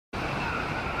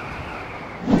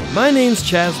My name's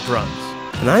Chas Bruns,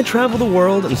 and I travel the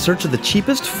world in search of the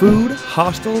cheapest food,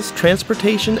 hostels,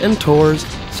 transportation, and tours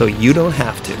so you don't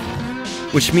have to.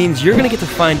 Which means you're going to get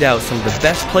to find out some of the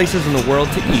best places in the world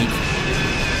to eat,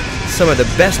 some of the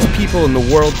best people in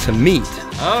the world to meet,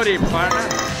 howdy, partner,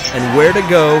 and where to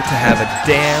go to have a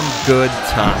damn good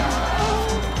time.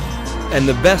 And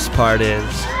the best part is,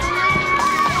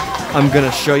 I'm going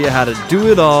to show you how to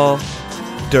do it all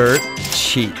dirt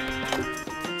cheap.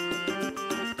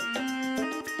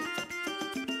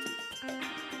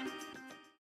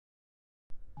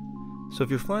 So if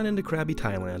you're flying into Krabi,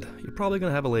 Thailand, you're probably going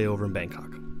to have a layover in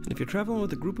Bangkok. And if you're traveling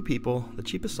with a group of people, the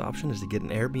cheapest option is to get an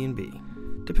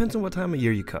Airbnb. Depends on what time of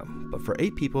year you come, but for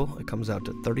 8 people, it comes out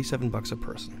to $37 a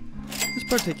person. This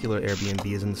particular Airbnb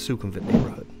is in the Sukhumvit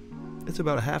neighborhood. It's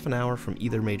about a half an hour from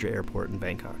either major airport in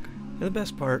Bangkok. And the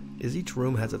best part is each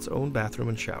room has its own bathroom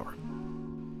and shower.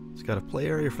 It's got a play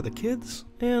area for the kids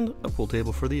and a pool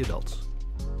table for the adults.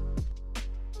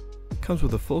 Comes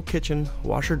with a full kitchen,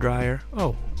 washer dryer,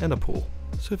 oh, and a pool.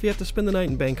 So if you have to spend the night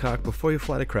in Bangkok before you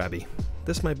fly to Krabi,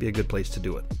 this might be a good place to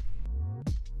do it.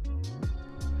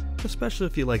 Especially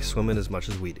if you like swimming as much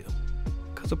as we do.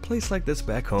 Because a place like this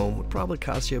back home would probably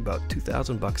cost you about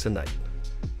 $2,000 a night.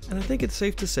 And I think it's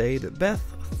safe to say that Beth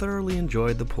thoroughly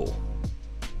enjoyed the pool.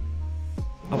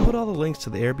 I'll put all the links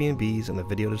to the Airbnbs in the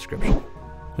video description.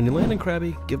 When you land in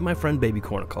Krabi, give my friend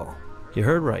Babycorn a call. You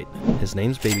heard right, his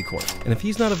name's Babycorn. And if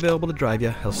he's not available to drive you,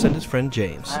 he'll send his friend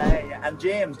James. Hi, I'm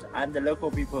James. I'm the local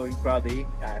people in Krabi.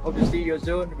 I hope to see you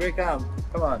soon. Welcome.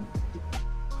 Come on.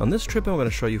 On this trip, I'm going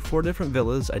to show you 4 different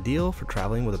villas ideal for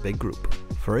traveling with a big group.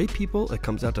 For 8 people, it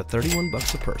comes out to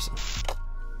 $31 a person.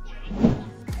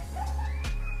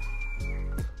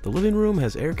 The living room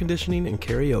has air conditioning and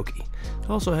karaoke. It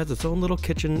also has its own little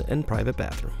kitchen and private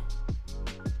bathroom.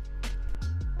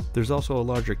 There's also a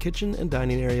larger kitchen and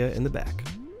dining area in the back.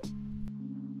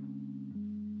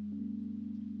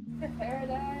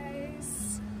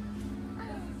 Paradise.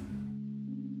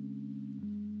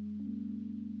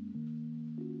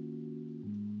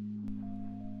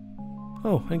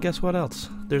 Oh, and guess what else?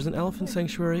 There's an elephant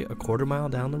sanctuary a quarter mile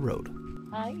down the road.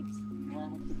 Nice.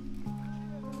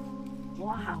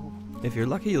 Wow. If you're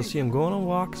lucky, you'll see them going on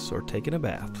walks or taking a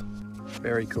bath.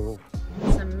 Very cool.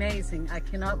 It's amazing. I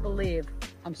cannot believe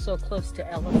I'm so close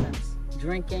to elephants.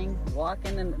 Drinking,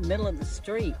 walking in the middle of the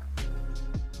street.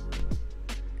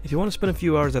 If you want to spend a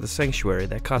few hours at the sanctuary,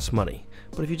 that costs money.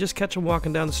 But if you just catch them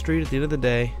walking down the street at the end of the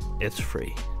day, it's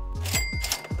free.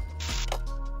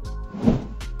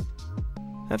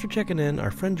 After checking in, our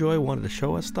friend Joy wanted to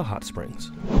show us the hot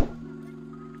springs.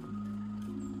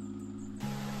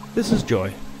 This is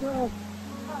Joy.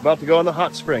 About to go in the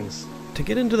hot springs. To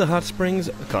get into the hot springs,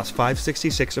 it costs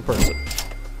 $5.66 a person.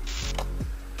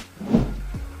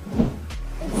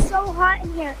 It's so hot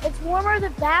in here. It's warmer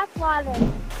than bath water.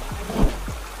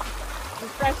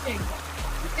 Refreshing.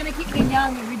 It's gonna keep me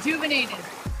young and rejuvenated.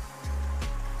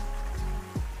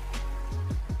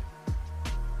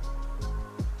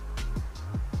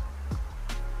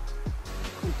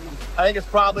 I think it's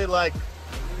probably like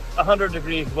 100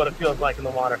 degrees what it feels like in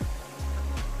the water.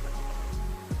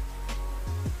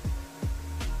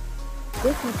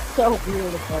 This is so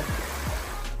beautiful.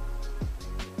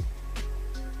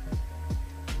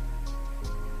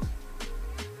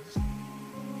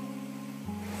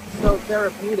 So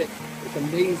therapeutic. It's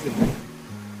amazing.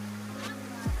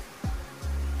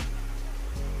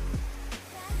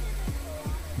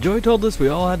 Joy told us we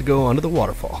all had to go under the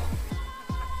waterfall.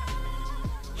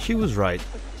 She was right.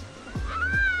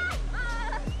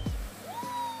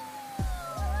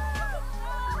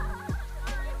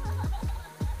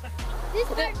 This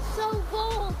part's so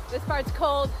cold. This part's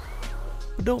cold.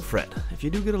 But don't fret, if you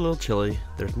do get a little chilly,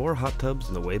 there's more hot tubs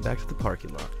on the way back to the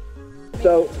parking lot.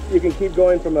 So you can keep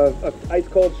going from a ice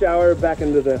cold shower back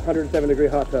into the 107-degree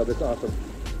hot tub. It's awesome.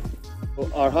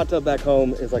 Well, our hot tub back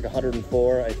home is like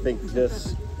 104. I think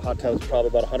this hot tub is probably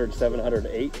about 107,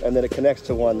 108, and then it connects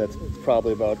to one that's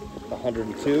probably about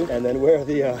 102. And then where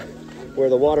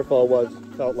the waterfall was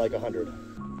felt like 100.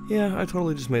 Yeah, I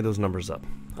totally just made those numbers up.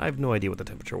 I have no idea what the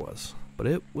temperature was, but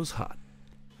it was hot.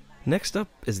 Next up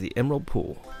is the Emerald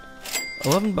Pool.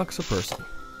 $11 a person.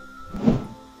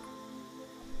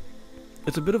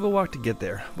 It's a bit of a walk to get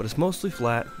there, but it's mostly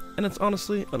flat, and it's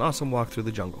honestly an awesome walk through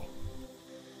the jungle.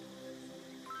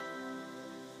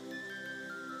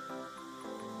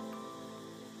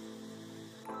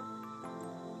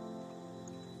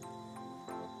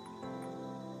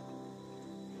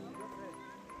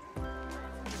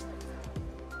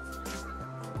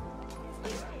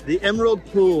 The Emerald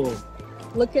Pool.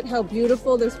 Look at how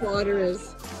beautiful this water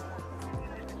is.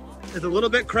 It's a little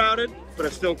bit crowded, but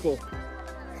it's still cool.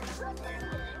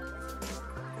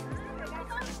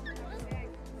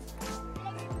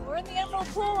 We're in the Emerald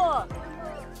Pool.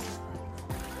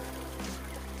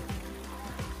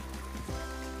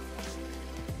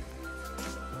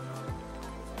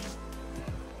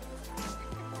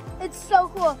 It's so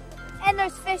cool. And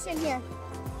there's fish in here.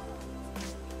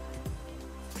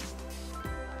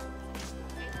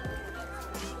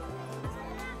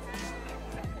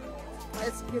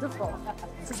 It's beautiful.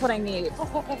 This is what I need.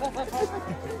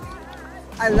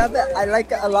 I love it. I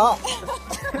like it a lot.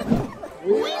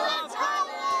 We love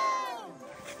Thailand!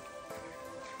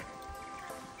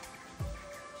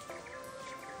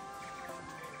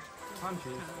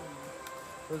 Countries.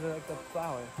 Those are like the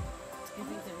flowers.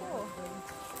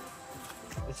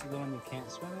 This is the one you can't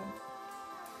swim in?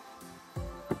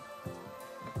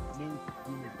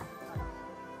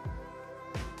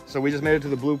 So we just made it to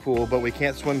the blue pool, but we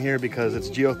can't swim here because it's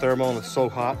geothermal and it's so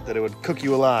hot that it would cook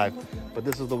you alive. But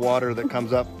this is the water that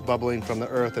comes up bubbling from the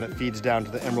earth and it feeds down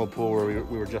to the emerald pool where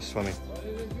we were just swimming.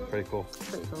 Pretty cool.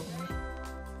 Pretty cool.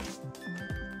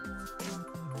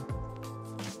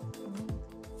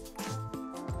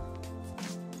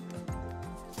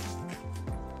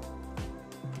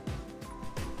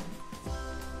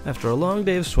 After a long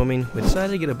day of swimming, we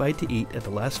decided to get a bite to eat at the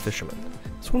Last Fisherman.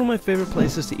 It's one of my favorite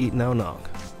places to eat in Ao Nang.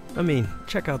 I mean,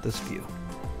 check out this view.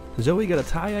 Zoe got a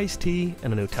Thai iced tea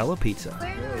and a Nutella pizza.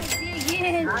 Where do I see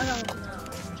again? I don't know.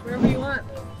 Wherever you want.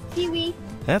 Kiwi.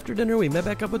 After dinner, we met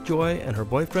back up with Joy and her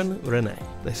boyfriend, Rene.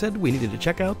 They said we needed to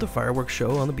check out the fireworks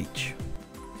show on the beach.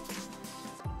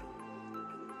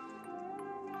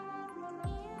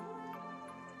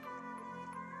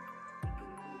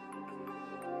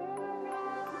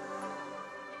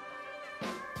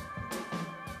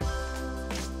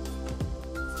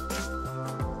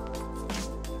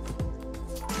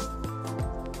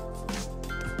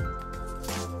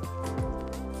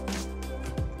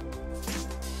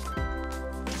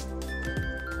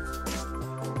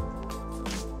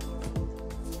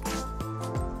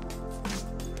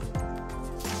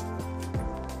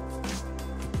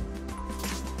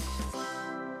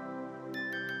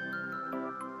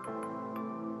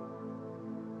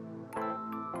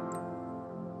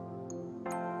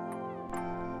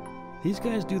 These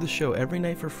guys do the show every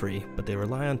night for free, but they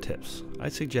rely on tips. I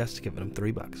suggest giving them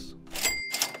 $3.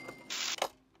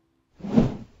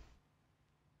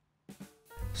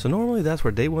 So normally that's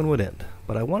where day one would end,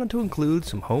 but I wanted to include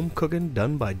some home cooking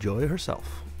done by Joy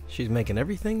herself. She's making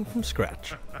everything from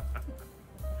scratch.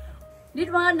 This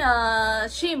one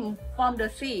shrimp from the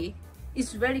sea.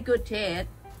 It's very good taste.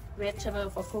 Vegetable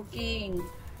for cooking.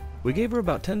 We gave her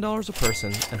about $10 a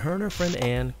person, and her friend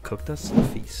Anne cooked us a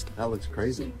feast. That looks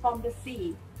crazy. Shrimp from the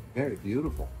sea. Very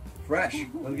beautiful. Fresh.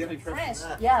 Don't get me Fresh,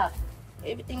 yeah.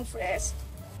 Everything fresh.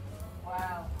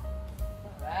 Wow.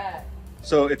 Alright.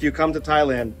 So if you come to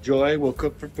Thailand, Joy will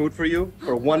cook food for you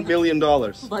for $1 million.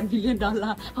 $1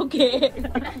 million. Okay.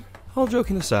 All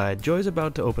joking aside, Joy's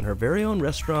about to open her very own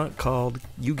restaurant called,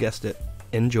 you guessed it,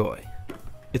 Enjoy.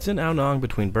 It's in Ao Nang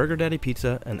between Burger Daddy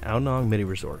Pizza and Ao Nang Mini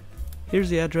Resort. Here's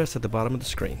the address at the bottom of the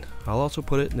screen. I'll also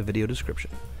put it in the video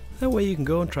description. That way you can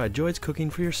go and try Joy's cooking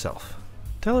for yourself.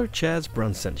 Tell her Chas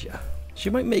Bruns sent you. She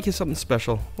might make you something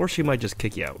special, or she might just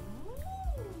kick you out.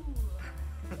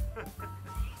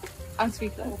 I'm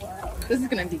speechless. This is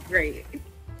gonna be great.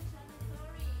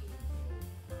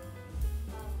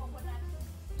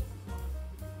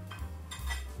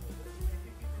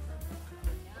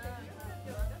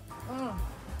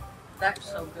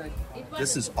 That's so good.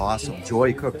 This is awesome.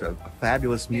 Joy cooked a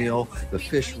fabulous meal. The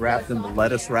fish wrapped in the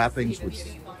lettuce wrappings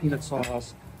with peanut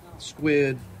sauce,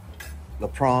 squid, the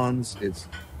prawns. This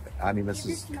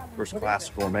is first class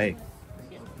gourmet.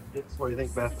 What do you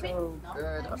think, Beth? So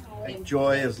good.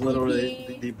 Joy is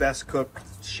literally the best cook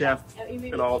chef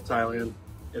in all of Thailand.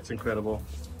 It's incredible.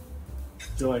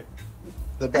 Joy.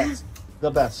 The best.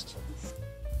 The best.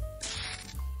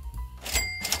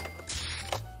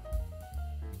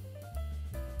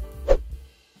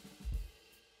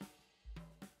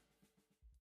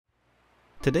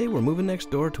 Today we're moving next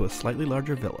door to a slightly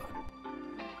larger villa.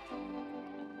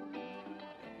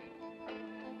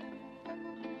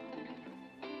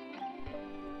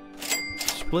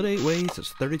 Split 8 ways,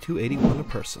 it's $32.81 a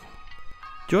person.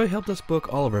 Joy helped us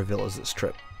book all of our villas this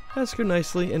trip. Ask her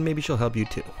nicely and maybe she'll help you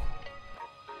too.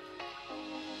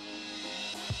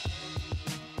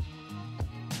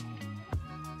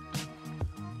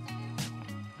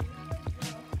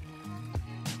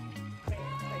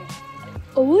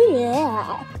 Oh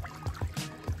yeah.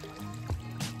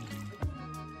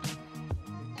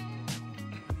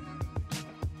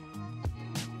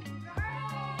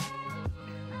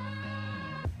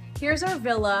 Here's our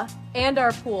villa and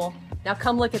our pool. Now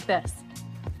come look at this.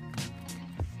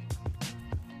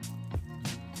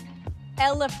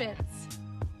 Elephants.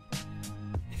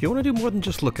 If you want to do more than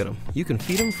just look at them, you can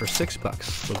feed them for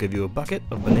 $6. They'll give you a bucket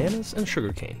of bananas and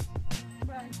sugarcane.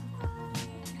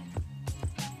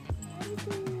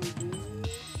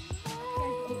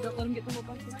 Don't let them get the whole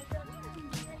bucket.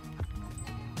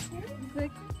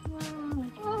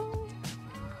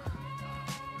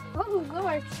 Oh,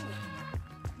 Lord.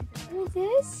 What is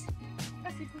this?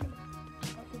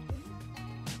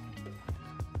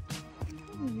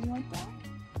 You want that?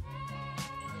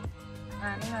 I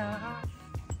don't know.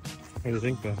 What do you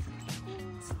think, Beth?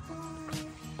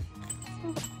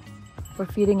 We're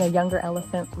feeding a younger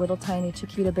elephant little tiny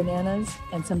Chiquita bananas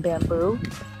and some bamboo,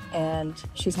 and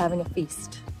she's having a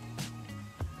feast.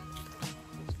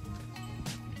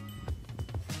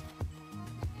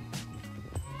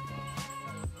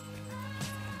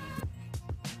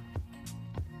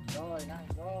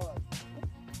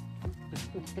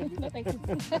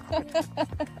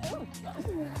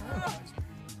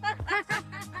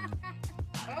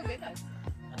 Oh, goodness.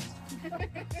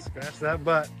 Scratch that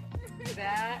butt.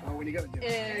 That Oh, what do you gotta do?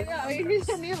 is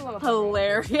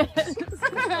Hilarious.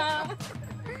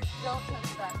 Don't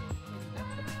touch that.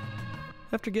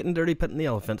 After getting dirty petting the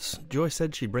elephants, Joy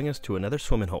said she'd bring us to another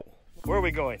swimming hole. Where are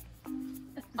we going?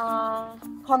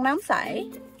 Khlong Nam Sai,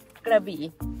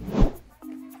 Krabi.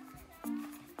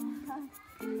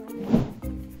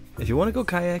 If you want to go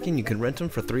kayaking, you can rent them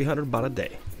for 300 baht a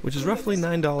day, which is roughly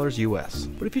 $9 US.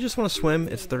 But if you just want to swim,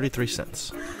 it's 33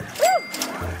 cents.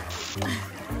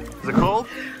 Is it cold?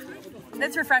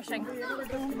 It's refreshing.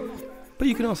 But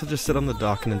you can also just sit on the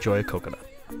dock and enjoy a coconut.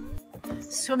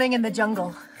 Swimming in the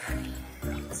jungle.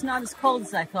 It's not as cold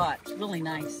as I thought. It's really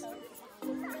nice.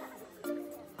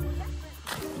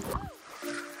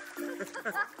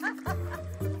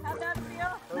 How'd that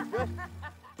feel?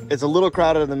 It's a little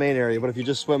crowded in the main area, but if you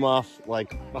just swim off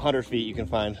like 100 feet, you can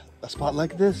find a spot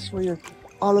like this where you're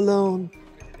all alone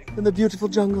in the beautiful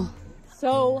jungle.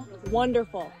 So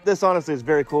wonderful. This honestly is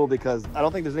very cool because I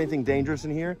don't think there's anything dangerous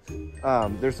in here.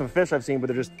 There's some fish I've seen, but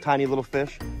they're just tiny little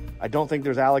fish. I don't think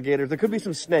there's alligators. There could be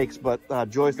some snakes, but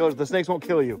Joyce goes, the snakes won't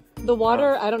kill you. The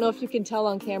water, I don't know if you can tell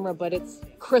on camera, but it's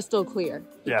crystal clear.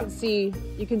 You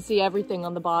can see everything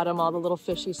on the bottom, all the little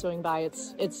fishies swimming by.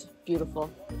 It's beautiful.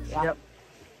 Yeah.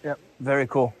 Yep, very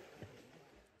cool.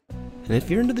 And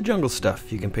if you're into the jungle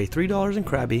stuff, you can pay $3 in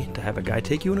Krabi to have a guy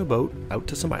take you in a boat out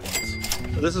to some islands.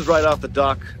 So this is right off the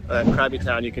dock at Krabi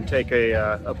Town. You can take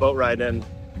a boat ride in.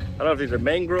 I don't know if these are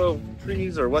mangrove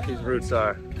trees or what these roots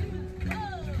are.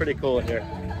 Pretty cool in here.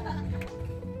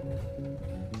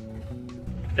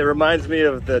 It reminds me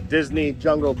of the Disney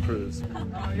Jungle Cruise.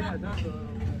 Oh yeah, that's a...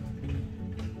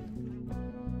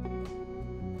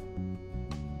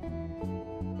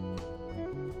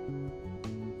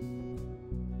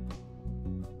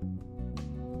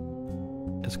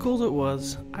 As cool as it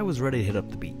was, I was ready to hit up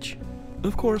the beach.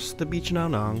 Of course, the beach in Ao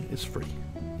Nang is free.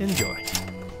 Enjoy.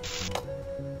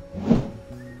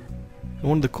 And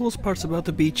one of the coolest parts about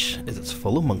the beach is it's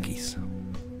full of monkeys.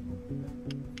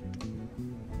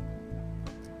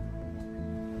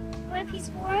 Want a piece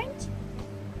of orange?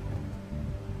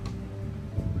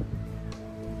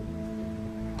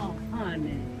 Oh,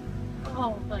 honey.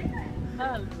 Oh, honey.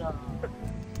 Hello.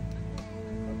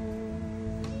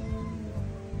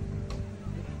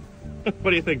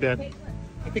 What do you think, Dad?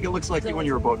 I think it looks like you when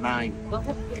you were about 9.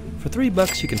 For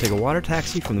 $3, you can take a water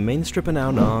taxi from the main strip in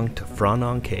Ao Nang to Phra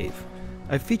Nang Cave.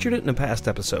 I've featured it in a past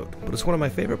episode, but it's one of my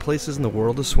favorite places in the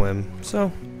world to swim, so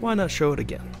why not show it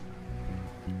again?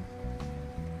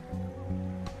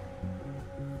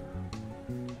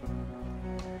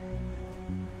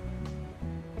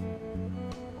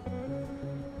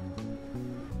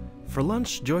 For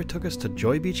lunch, Joy took us to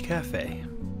Joy Beach Cafe.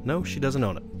 No, she doesn't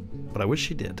own it, but I wish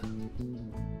she did.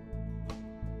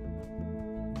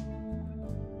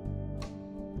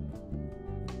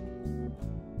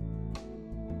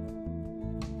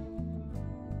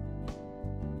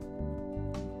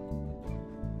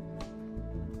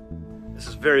 This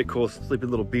is very cool, sleepy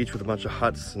little beach with a bunch of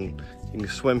huts, and you can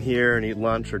swim here and eat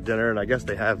lunch or dinner, and I guess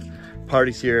they have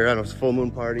parties here. I don't know, it's a full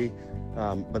moon party,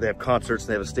 but they have concerts and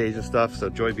they have a stage and stuff, so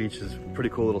Joy Beach is a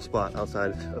pretty cool little spot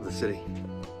outside of the city.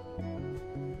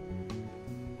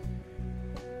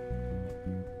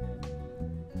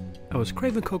 I was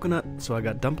craving coconut, so I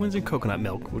got dumplings and coconut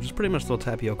milk, which is pretty much little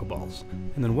tapioca balls,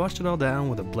 and then washed it all down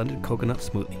with a blended coconut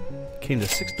smoothie. It came to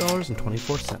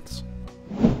 $6.24.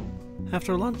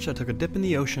 After lunch, I took a dip in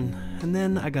the ocean, and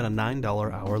then I got a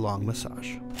 $9 hour-long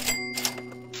massage.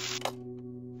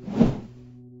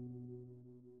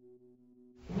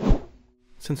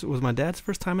 since it was my dad's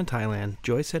first time in Thailand,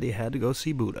 Joy said he had to go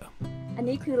see Buddha. อัน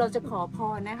นี้คือเราจะขอพ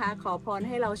รนะคะขอพรใ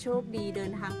ห้เราโชคดีเดิ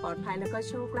นทางปลอดภัยแล้วก็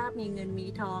โชคลาภมีเงินมี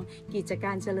ทองกิจก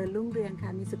ารเจริญรุ่งเรืองค่ะ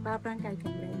มีสุขภาพร่างกายแ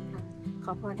ข็งแรงค่ะข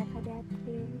อพรนะคะ Dad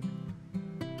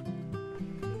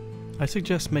I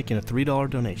suggest making a $3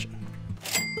 donation.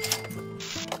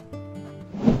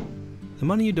 The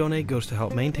money you donate goes to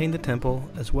help maintain the temple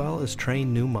as well as train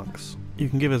new monks. You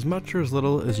can give as much or as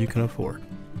little as you can afford.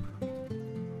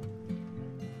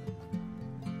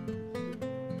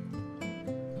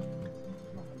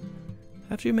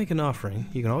 After you make an offering,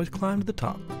 you can always climb to the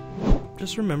top.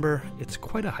 Just remember, it's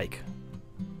quite a hike.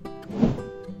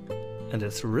 And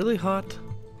it's really hot,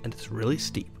 and it's really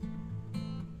steep.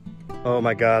 Oh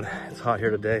my god, it's hot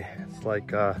here today. It's like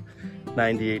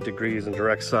 98 degrees in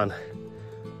direct sun.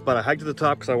 But I hiked to the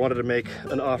top because I wanted to make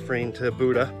an offering to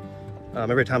Buddha.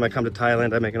 Every time I come to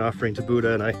Thailand, I make an offering to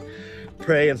Buddha and I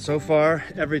pray, and so far,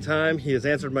 every time he has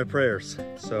answered my prayers.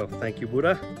 So thank you,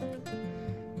 Buddha.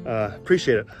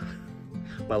 Appreciate it.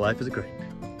 My life is great.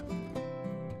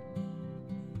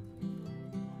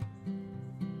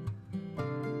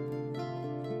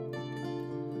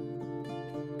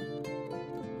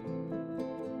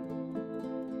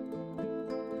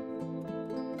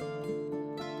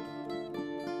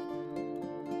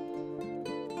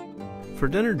 For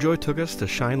dinner, Joy took us to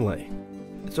Shine Lay.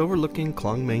 It's overlooking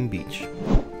Klong Muang Beach.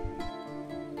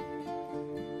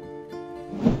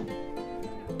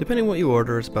 Depending what you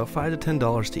order, it's about $5 to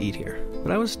 $10 to eat here,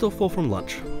 but I was still full from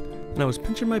lunch, and I was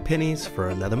pinching my pennies for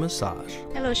another massage.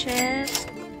 Hello, Chas.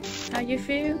 How you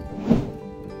feel?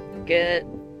 Good.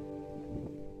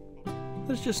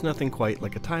 There's just nothing quite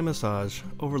like a Thai massage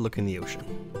overlooking the ocean.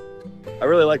 I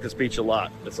really like this beach a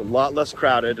lot. It's a lot less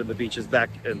crowded than the beaches back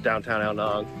in downtown Ao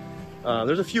Nang.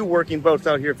 There's a few working boats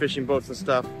out here, fishing boats and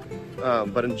stuff,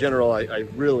 but in general, I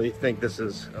really think this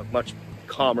is a much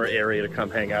calmer area to come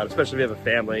hang out, especially if you have a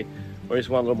family or you just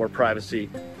want a little more privacy.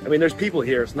 I mean, there's people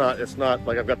here. It's not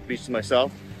like I've got the beach to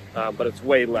myself, but it's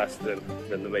way less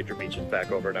than the major beaches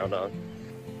back over in Ao Nang.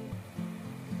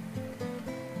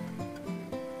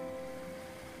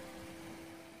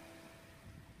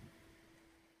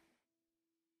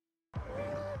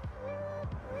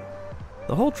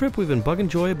 The whole trip we've been bugging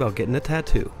Joy about getting a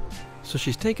tattoo, so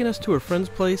she's taken us to her friend's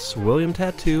place, William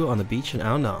Tattoo, on the beach in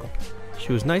Ao Nang.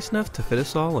 She was nice enough to fit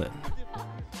us all in.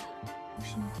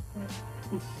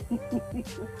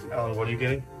 Alan, what are you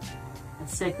getting? A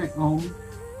sacred home.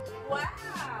 Wow.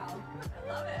 I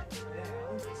love it.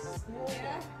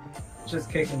 Yeah.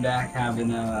 Just kicking back,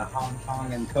 having a Hong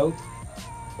Kong and Coke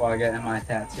while getting my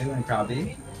tattoo in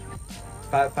Krabi.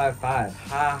 555.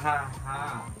 Ha ha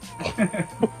ha.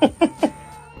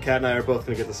 Kat and I are both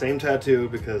going to get the same tattoo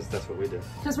because that's what we did.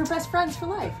 Because we're best friends for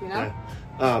life, you know?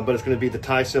 Yeah. But it's going to be the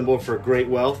Thai symbol for great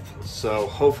wealth. So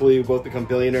hopefully we both become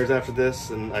billionaires after this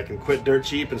and I can quit dirt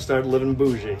cheap and start living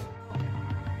bougie.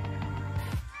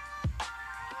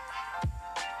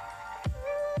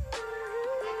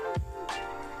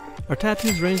 Our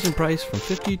tattoos ranged in price from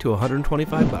 $50 to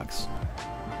 $125.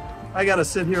 I gotta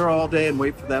sit here all day and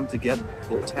wait for them to get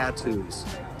their tattoos.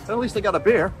 So at least they got a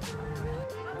beer.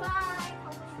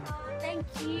 Thank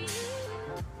you.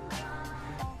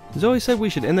 Zoe said we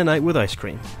should end the night with ice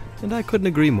cream, and I couldn't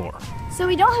agree more. So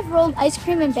we don't have rolled ice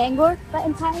cream in Bangor, but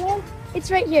in Thailand,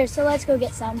 it's right here, so let's go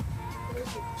get some.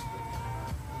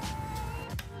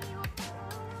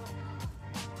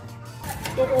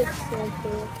 It looks so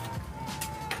cool.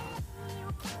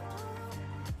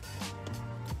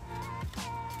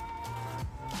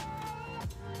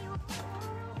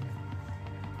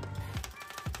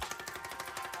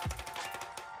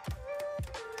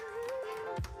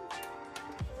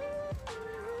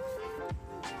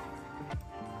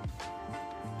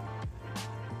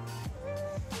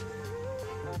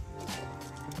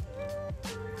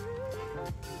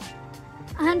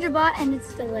 $100 and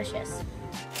it's delicious.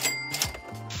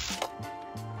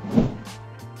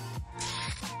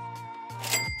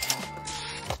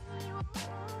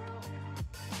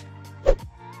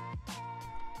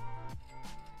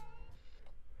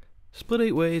 Split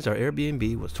 8 ways, our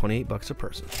Airbnb was $28 a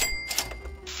person.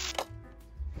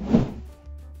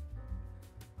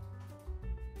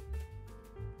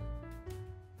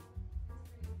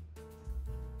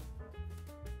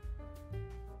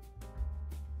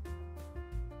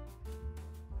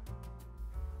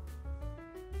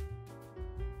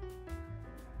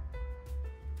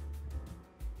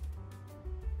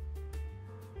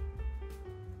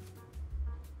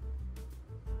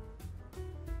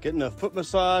 Getting a foot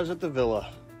massage at the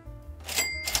villa.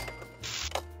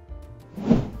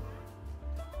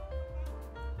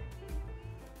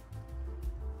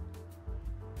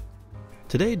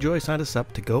 Today, Joy signed us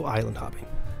up to go island hopping.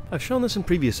 I've shown this in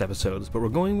previous episodes, but we're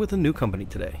going with a new company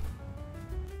today.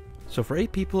 So for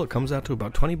 8 people, it comes out to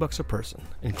about 20 bucks a person,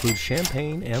 includes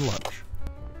champagne and lunch.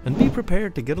 And be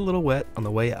prepared to get a little wet on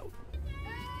the way out.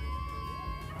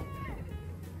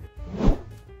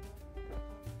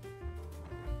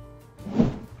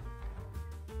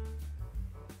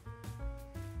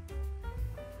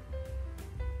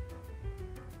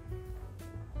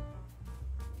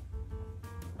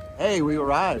 Hey, we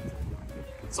arrived.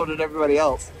 So did everybody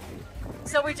else.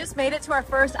 So we just made it to our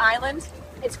first island.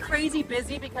 It's crazy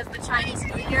busy because of the Chinese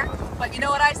New Year, but you know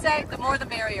what I say? The more the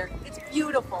merrier. It's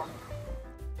beautiful.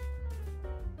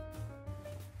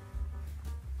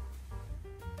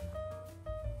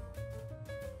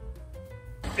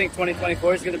 I think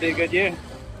 2024 is going to be a good year.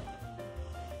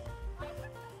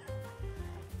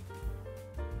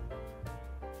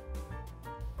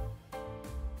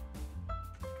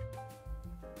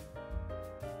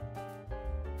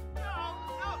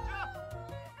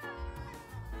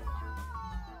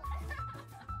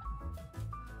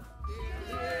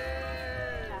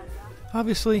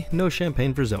 Obviously, no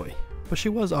champagne for Zoe, but she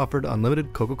was offered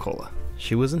unlimited Coca-Cola.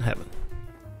 She was in heaven.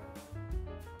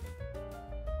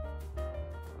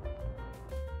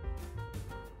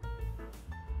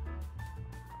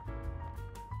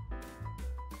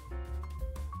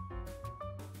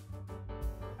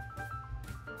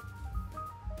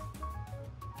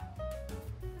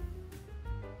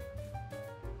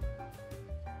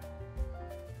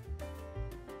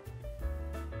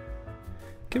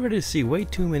 Get ready to see way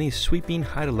too many sweeping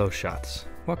high-to-low shots.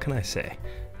 What can I say?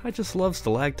 I just love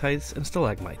stalactites and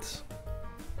stalagmites.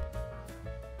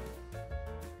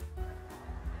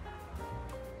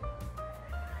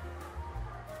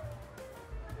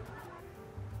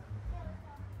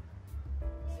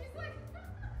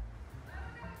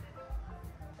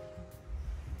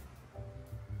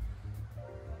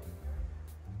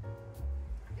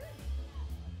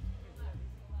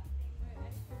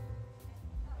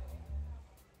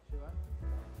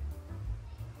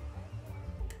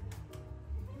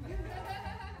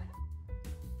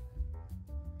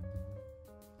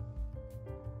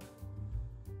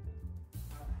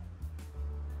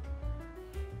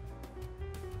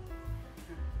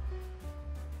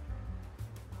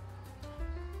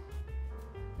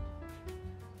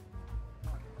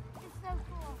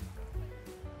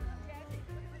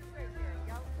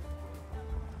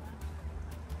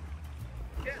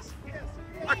 Kiss, kiss.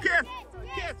 A kiss,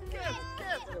 kiss, kiss,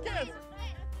 kiss, kiss.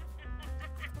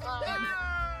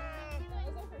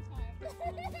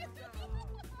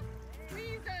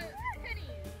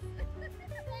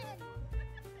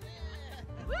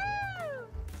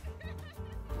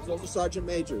 Those are Sergeant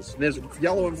Majors. There's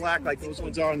yellow and black like those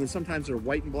ones are, and then sometimes they're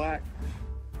white and black.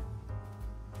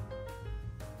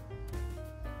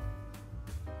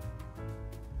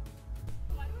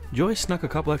 Joy snuck a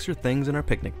couple extra things in our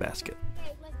picnic basket.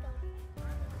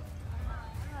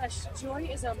 Gosh, Joy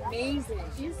is amazing.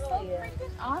 She's so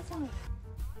freaking awesome.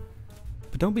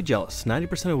 But don't be jealous,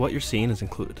 90% of what you're seeing is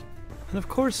included. And of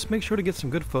course, make sure to get some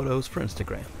good photos for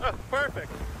Instagram. Oh,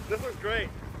 perfect. This looks great.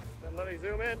 Then let me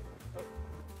zoom in. Oh,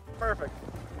 perfect.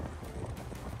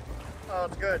 Oh,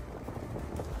 it's good.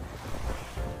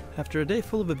 After a day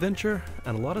full of adventure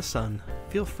and a lot of sun,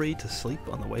 feel free to sleep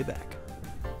on the way back.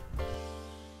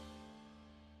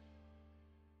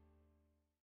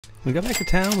 When we got back to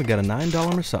town, we got a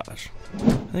 $9 massage. I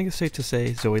think it's safe to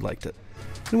say Zoe liked it.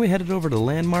 Then we headed over to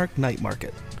Landmark Night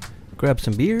Market. Grabbed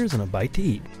some beers and a bite to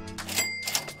eat.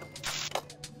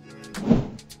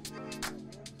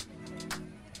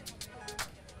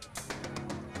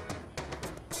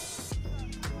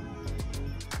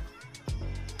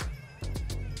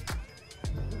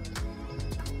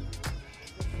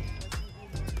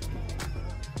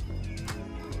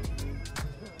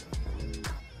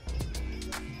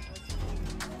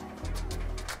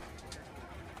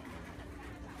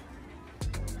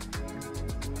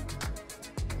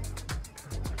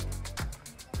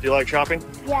 Do you like shopping?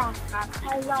 Yeah,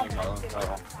 I love it.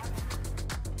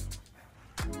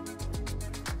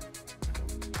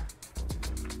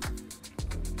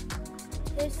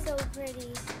 They're so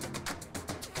pretty.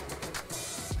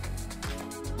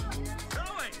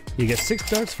 You get 6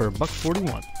 darts for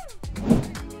 $1.41.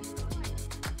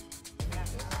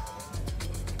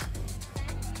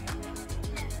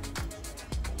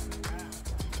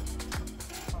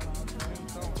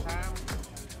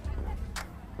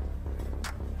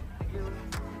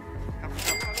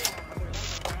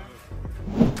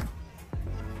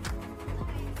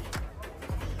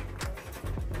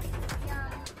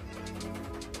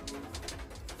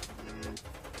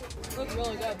 Looks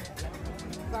really good.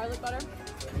 Garlic butter?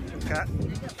 Cat.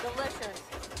 Delicious.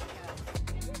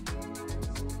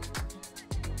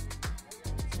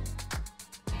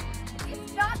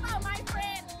 Stop out, my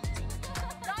friend!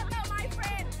 Stop out, my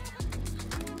friend!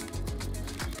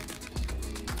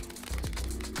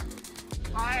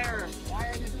 Fire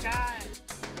in the sky.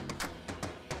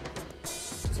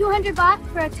 200 baht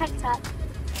for a tuk-tuk.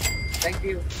 Thank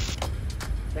you.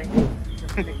 Thank you.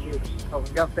 Thank you. Oh,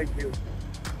 God, thank you.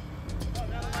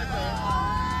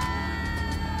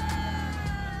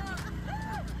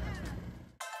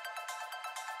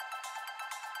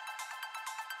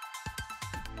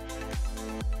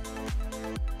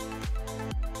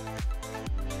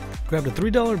 Grabbed a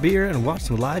 $3 beer and watched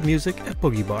some live music at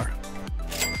Boogie Bar.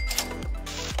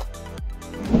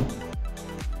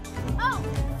 Oh,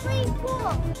 swimming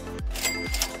pool!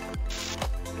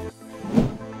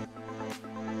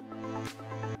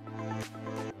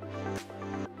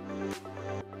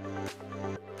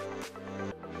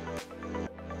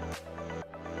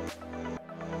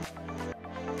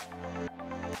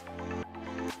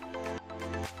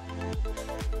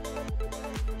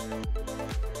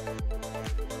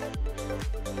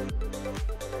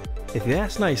 If you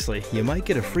ask nicely, you might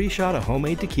get a free shot of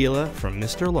homemade tequila from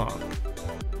Mr. Long.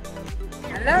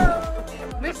 Hello,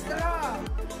 Mr. Long.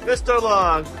 Mr.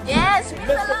 Long. Yes,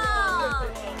 Mr. Long.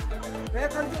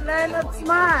 Welcome to Land of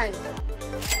Smile.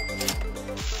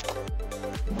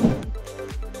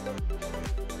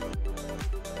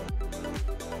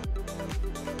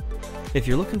 If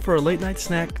you're looking for a late night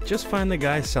snack, just find the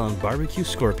guys selling barbecue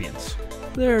scorpions.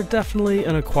 They're definitely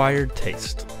an acquired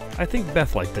taste. I think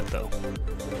Beth liked it though.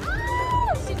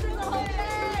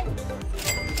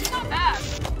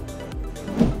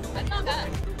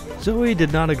 Zoe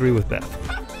did not agree with Beth.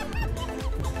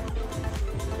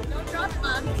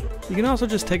 You can also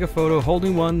just take a photo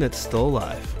holding one that's still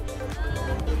alive.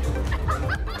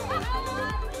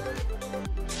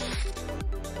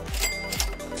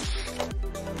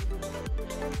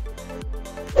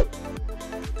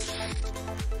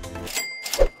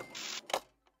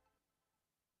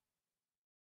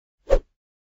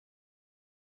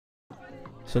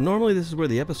 So normally this is where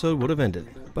the episode would have ended,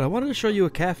 but I wanted to show you a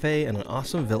cafe and an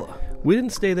awesome villa. We didn't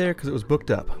stay there because it was booked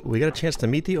up, but we got a chance to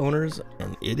meet the owners,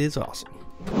 and it is awesome.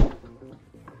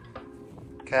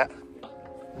 Cat.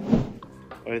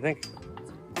 What do you think?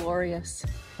 Glorious.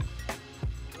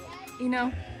 You know,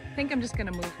 I think I'm just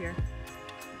gonna move here.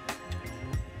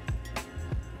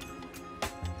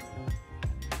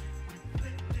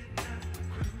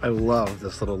 I love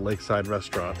this little lakeside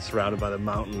restaurant surrounded by the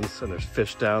mountains, and there's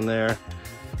fish down there.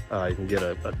 You can get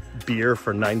a beer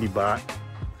for 90 baht.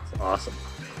 It's awesome.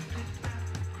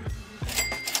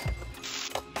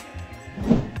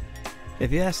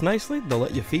 If you ask nicely, they'll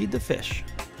let you feed the fish.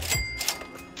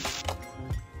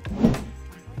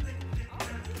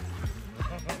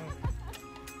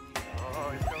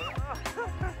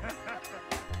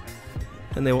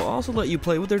 And they will also let you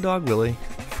play with their dog Willie,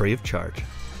 free of charge.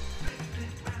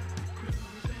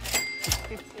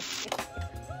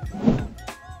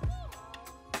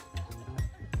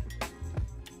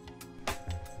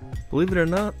 Believe it or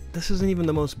not, this isn't even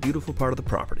the most beautiful part of the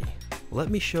property. Let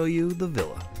me show you the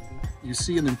villa. You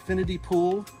see an infinity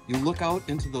pool. You look out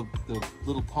into the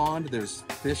little pond. There's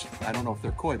fish. I don't know if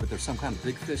they're koi, but there's some kind of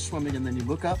big fish swimming. And then you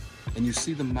look up and you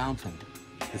see the mountain.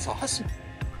 It's awesome.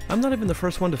 I'm not even the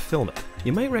first one to film it.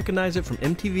 You might recognize it from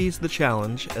MTV's The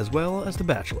Challenge as well as The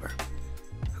Bachelor.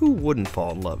 Who wouldn't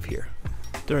fall in love here?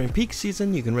 During peak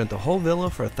season, you can rent the whole villa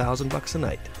for $1,000 a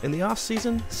night. In the off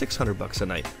season, $600 a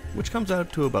night, which comes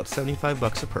out to about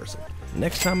 $75 a person.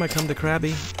 Next time I come to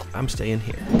Krabi, I'm staying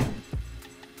here.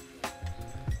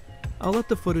 I'll let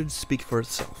the footage speak for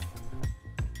itself.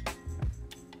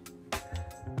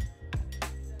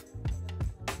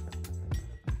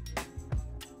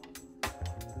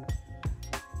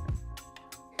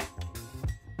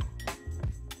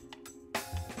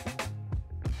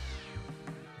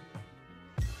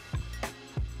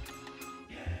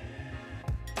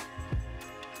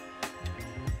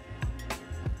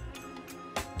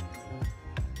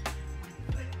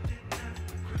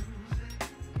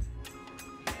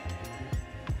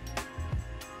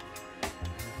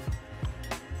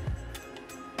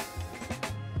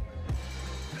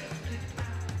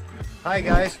 Hi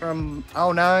guys, from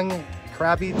Ao Nang,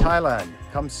 Krabi, Thailand.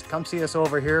 Come see us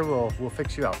over here. We'll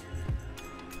fix you up.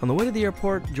 On the way to the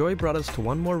airport, Joy brought us to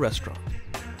one more restaurant.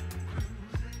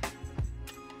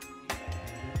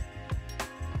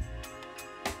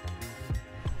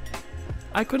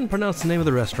 I couldn't pronounce the name of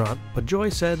the restaurant, but Joy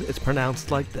said it's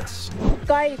pronounced like this.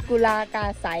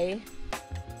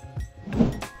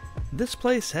 this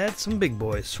place had some big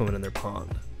boys swimming in their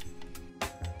pond.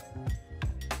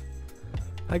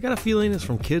 I got a feeling it's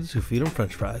from kids who feed them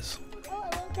french fries. Oh, a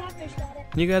little catfish got it.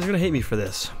 You guys are gonna hate me for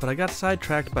this, but I got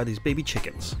sidetracked by these baby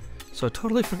chickens. So I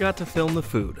totally forgot to film the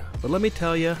food. But let me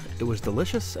tell you, it was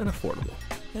delicious and affordable.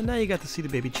 And now you got to see the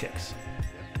baby chicks.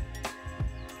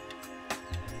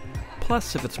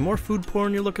 Plus, if it's more food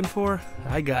porn you're looking for,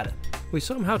 I got it. We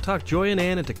somehow talked Joy and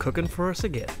Ann into cooking for us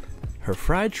again. Her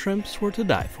fried shrimps were to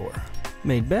die for.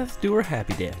 Made Beth do her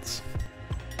happy dance.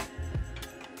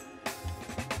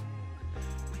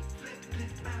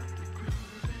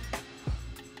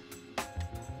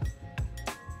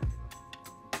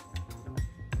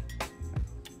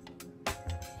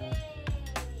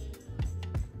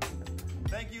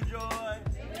 Thank you, Joy.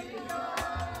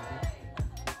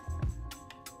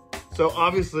 So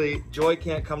obviously, Joy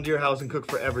can't come to your house and cook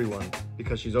for everyone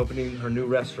because she's opening her new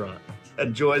restaurant.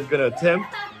 And Joy's gonna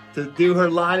attempt to do her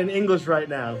line in English right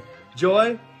now.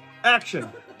 Joy, action.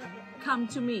 Come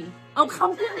to me. Oh,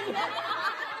 come to me.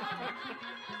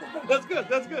 That's good,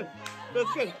 that's good,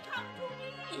 that's good.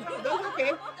 That's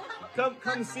okay.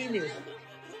 Come see me.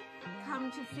 Come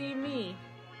to see me.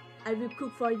 I will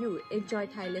cook for you. Enjoy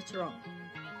Thai restaurant.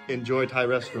 Enjoy Thai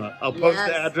restaurant. I'll post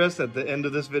the Yes. address at the end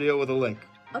of this video with a link.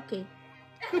 Okay.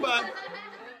 Goodbye.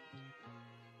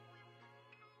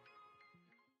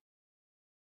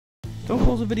 Don't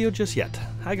close the video just yet.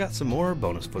 I got some more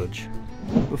bonus footage.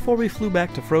 Before we flew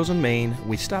back to frozen Maine,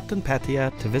 we stopped in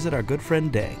Pattaya to visit our good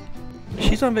friend Day.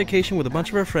 She's on vacation with a bunch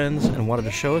of her friends and wanted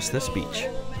to show us this beach.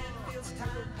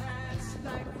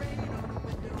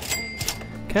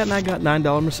 Kat and I got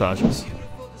 $9 massages.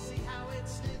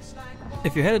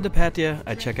 If you're headed to Pattaya,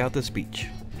 I'd check out this beach.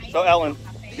 So Ellen,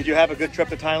 did you have a good trip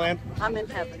to Thailand? I'm in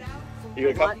heaven.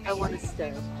 You gonna come? I want to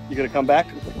stay. You gonna come back?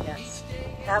 Yes,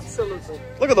 absolutely.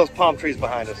 Look at those palm trees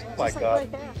behind us. Oh my Just like God.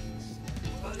 right there.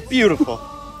 Beautiful.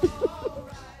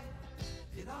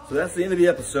 So that's the end of the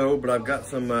episode, but I've got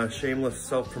some shameless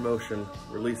self-promotion,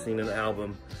 releasing an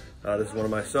album. This is one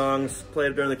of my songs,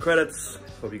 played during the credits.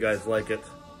 Hope you guys like it.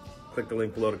 Click the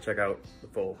link below to check out the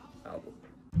full album.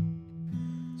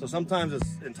 So sometimes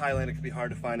in Thailand it can be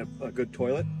hard to find a good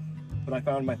toilet, but I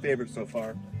found my favorite so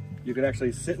far. You can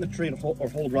actually sit in the tree and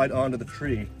hold right onto the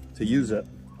tree to use it,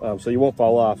 so you won't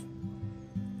fall off.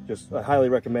 Just I highly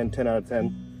recommend, 10 out of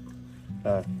 10.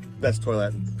 Best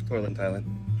toilet in Thailand.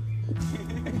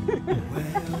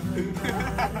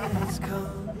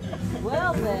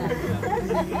 Well then.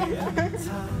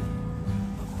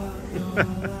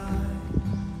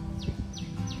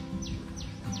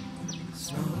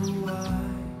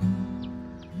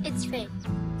 It's fake.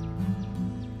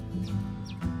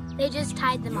 They just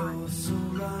tied them on.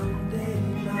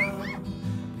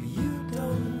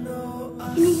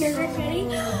 Can you hear it, Freddie?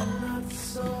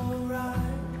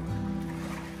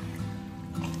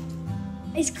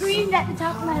 I screamed at the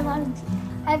top of my lungs.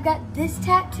 I've got this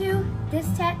tattoo, this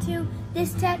tattoo,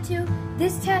 this tattoo,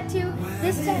 this tattoo,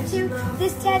 this tattoo,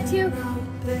 this tattoo,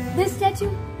 this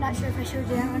tattoo. Not sure if I showed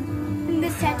you that one. And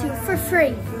this tattoo for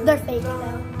free. They're fake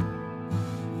though.